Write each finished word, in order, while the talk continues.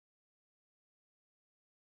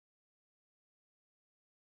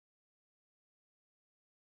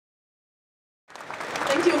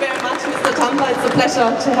It's a pleasure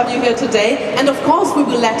to have you here today. And of course we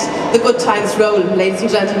will let the good times roll, ladies and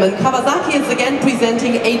gentlemen. Kawasaki is again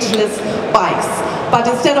presenting ageless bikes. But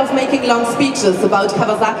instead of making long speeches about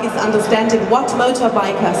Kawasaki's understanding what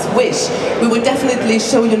motorbikers wish, we will definitely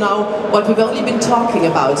show you now what we've only been talking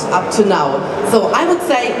about up to now. So I would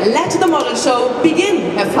say, let the model show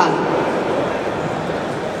begin. Have fun.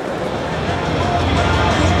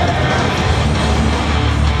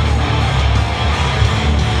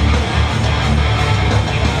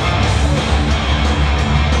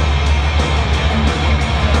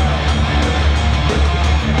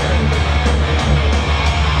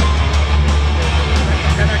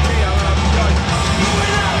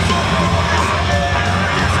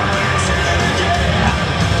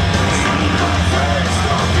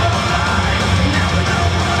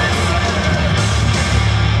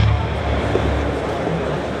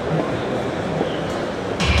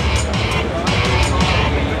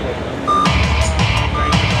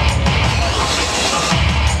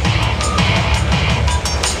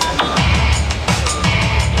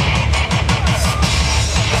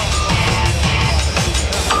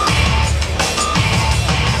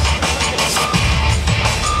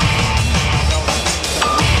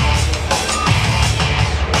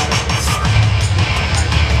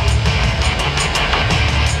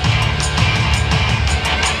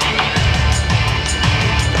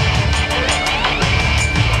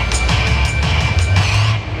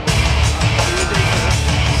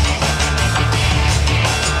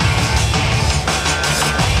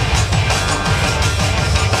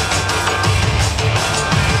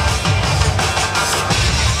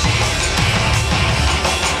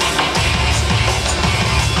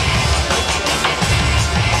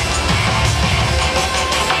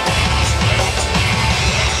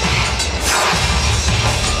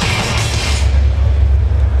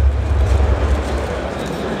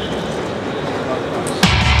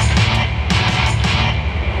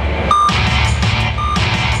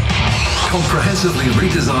 Comprehensively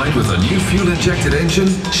redesigned with a new fuel-injected engine,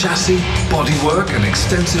 chassis, bodywork and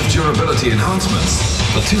extensive durability enhancements,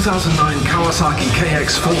 the 2009 Kawasaki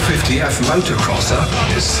KX450F motocrosser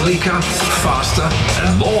is sleeker, faster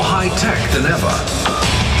and more high-tech than ever.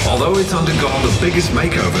 Although it's undergone the biggest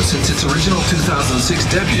makeover since its original 2006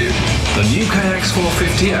 debut, the new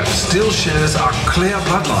KX450F still shares our clear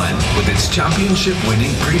bloodline with its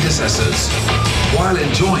championship-winning predecessors. While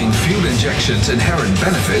enjoying fuel injection's inherent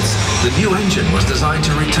benefits, the new engine was designed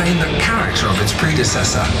to retain the character of its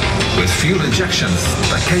predecessor. With fuel injection,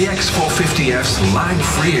 the KX450F's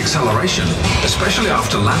lag-free acceleration, especially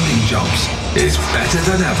after landing jumps, is better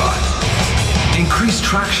than ever. Increased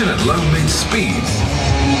traction at low-mid speeds.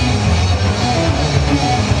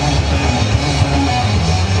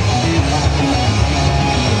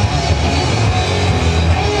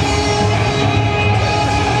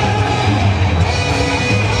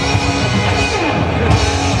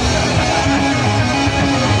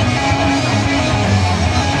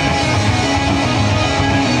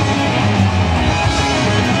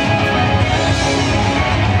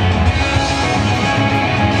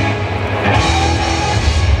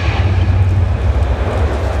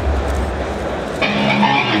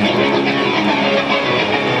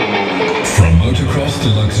 To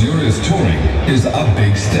luxurious touring is a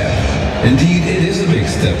big step. Indeed, it is a big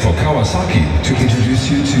step for Kawasaki to introduce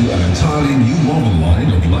you to an entirely new model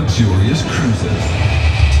line of luxurious cruisers.